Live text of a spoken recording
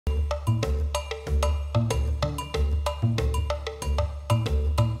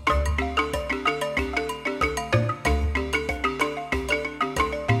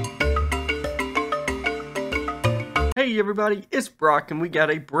everybody, it's Brock and we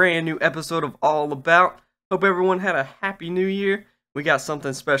got a brand new episode of All About. Hope everyone had a happy new year. We got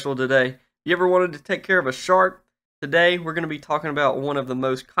something special today. You ever wanted to take care of a shark? Today we're going to be talking about one of the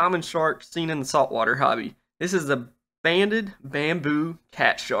most common sharks seen in the saltwater hobby. This is the banded bamboo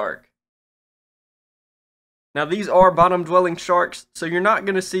cat shark. Now these are bottom dwelling sharks, so you're not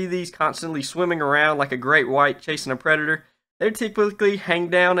going to see these constantly swimming around like a great white chasing a predator. They typically hang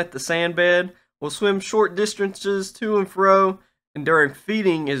down at the sand bed, will swim short distances to and fro, and during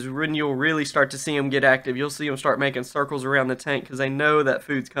feeding is when you'll really start to see them get active. You'll see them start making circles around the tank because they know that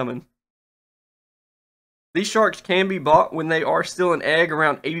food's coming. These sharks can be bought when they are still an egg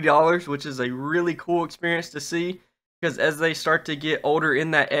around $80, which is a really cool experience to see. Because as they start to get older in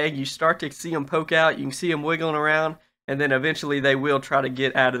that egg, you start to see them poke out, you can see them wiggling around, and then eventually they will try to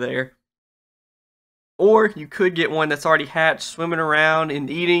get out of there. Or you could get one that's already hatched, swimming around and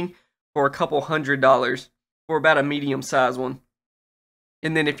eating for a couple $100 for about a medium size one.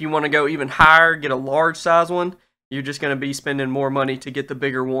 And then if you want to go even higher, get a large size one, you're just going to be spending more money to get the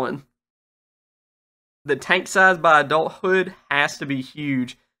bigger one. The tank size by adulthood has to be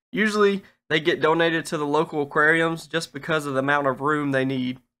huge. Usually they get donated to the local aquariums just because of the amount of room they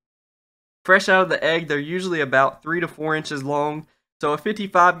need. Fresh out of the egg, they're usually about 3 to 4 inches long, so a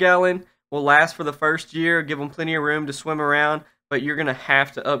 55-gallon will last for the first year, give them plenty of room to swim around, but you're going to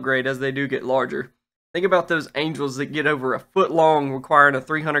have to upgrade as they do get larger. Think about those angels that get over a foot long requiring a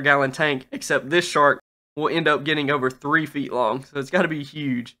 300-gallon tank, except this shark will end up getting over 3 feet long, so it's got to be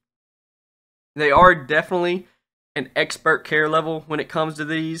huge. They are definitely an expert care level when it comes to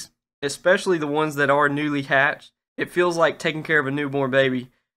these, especially the ones that are newly hatched. It feels like taking care of a newborn baby.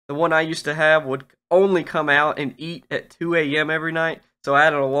 The one I used to have would only come out and eat at 2 a.m. every night, so I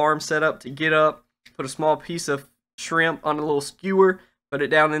had an alarm set up to get up, put a small piece of shrimp on a little skewer, put it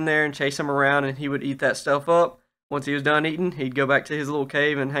down in there and chase him around, and he would eat that stuff up. Once he was done eating, he'd go back to his little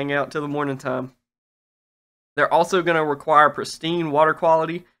cave and hang out till the morning time. They're also going to require pristine water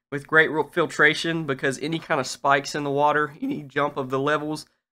quality with great filtration, because any kind of spikes in the water, any jump of the levels,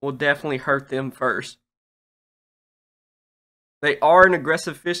 will definitely hurt them first. They are an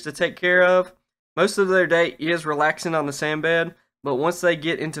aggressive fish to take care of. Most of their day is relaxing on the sand bed, but once they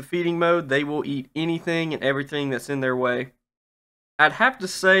get into feeding mode, they will eat anything and everything that's in their way. I'd have to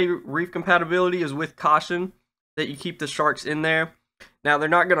say reef compatibility is with caution, that you keep the sharks in there. Now they're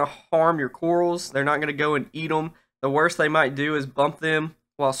not going to harm your corals, they're not going to go and eat them. The worst they might do is bump them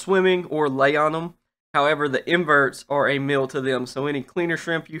while swimming or lay on them. However, the inverts are a meal to them, so any cleaner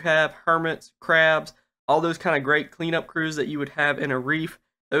shrimp you have, hermits, crabs, all those kind of great cleanup crews that you would have in a reef,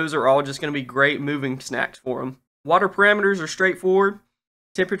 those are all just going to be great moving snacks for them. Water parameters are straightforward.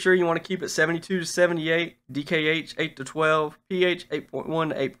 Temperature, you want to keep it 72 to 78, DKH 8 to 12, pH 8.1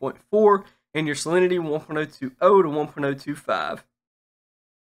 to 8.4, and your salinity 1.020 to 1.025.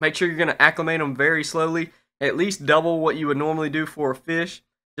 Make sure you're going to acclimate them very slowly, at least double what you would normally do for a fish,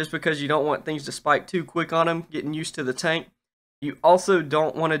 just because you don't want things to spike too quick on them, getting used to the tank. You also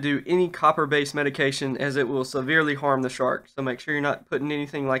don't want to do any copper-based medication, as it will severely harm the shark, so make sure you're not putting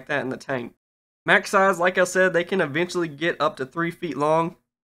anything like that in the tank. Max size, like I said, they can eventually get up to 3 feet long.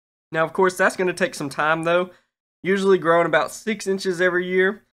 Now, of course, that's going to take some time, though, usually growing about 6 inches every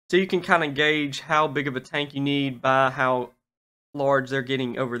year, so you can kind of gauge how big of a tank you need by how large they're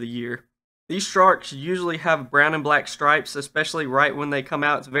getting over the year. These sharks usually have brown and black stripes, especially right when they come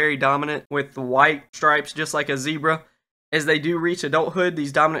out. It's very dominant with the white stripes, just like a zebra. As they do reach adulthood,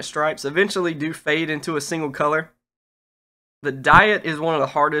 these dominant stripes eventually do fade into a single color. The diet is one of the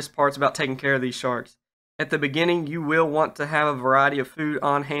hardest parts about taking care of these sharks. At the beginning, you will want to have a variety of food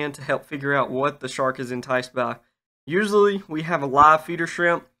on hand to help figure out what the shark is enticed by. Usually, we have a live feeder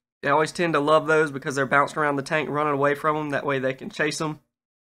shrimp. They always tend to love those because they're bouncing around the tank, running away from them. That way they can chase them.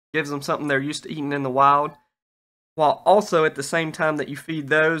 Gives them something they're used to eating in the wild. While also at the same time that you feed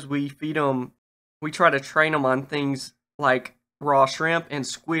those, we try to train them on things like raw shrimp and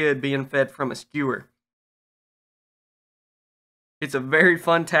squid being fed from a skewer. It's a very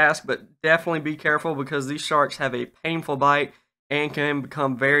fun task, but definitely be careful because these sharks have a painful bite and can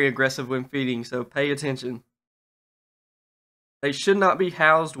become very aggressive when feeding, so pay attention. They should not be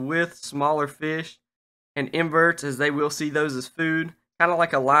housed with smaller fish and inverts, as they will see those as food. Kind of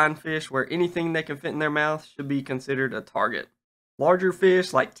like a lionfish, where anything they can fit in their mouth should be considered a target. Larger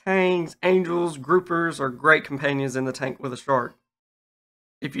fish like tangs, angels, groupers are great companions in the tank with a shark.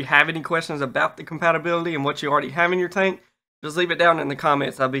 If you have any questions about the compatibility and what you already have in your tank, just leave it down in the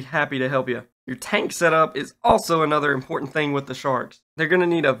comments. I'll be happy to help you. Your tank setup is also another important thing with the sharks. They're going to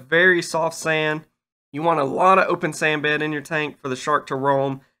need a very soft sand. You want a lot of open sand bed in your tank for the shark to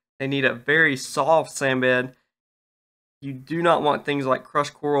roam. They need a very soft sand bed. You do not want things like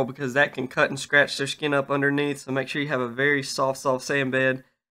crushed coral because that can cut and scratch their skin up underneath. So make sure you have a very soft sand bed.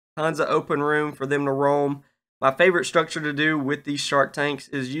 Tons of open room for them to roam. My favorite structure to do with these shark tanks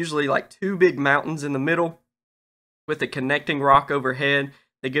is usually like 2 big mountains in the middle with a connecting rock overhead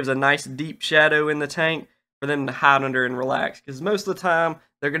that gives a nice deep shadow in the tank for them to hide under and relax. Because most of the time,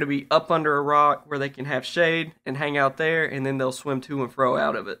 they're going to be up under a rock where they can have shade and hang out there, and then they'll swim to and fro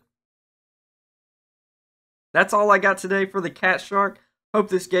out of it. That's all I got today for the cat shark. Hope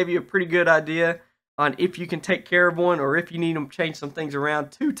this gave you a pretty good idea on if you can take care of one or if you need to change some things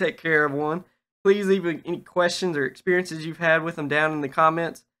around to take care of one. Please leave any questions or experiences you've had with them down in the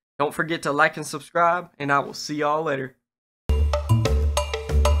comments. Don't forget to like and subscribe, and I will see y'all later.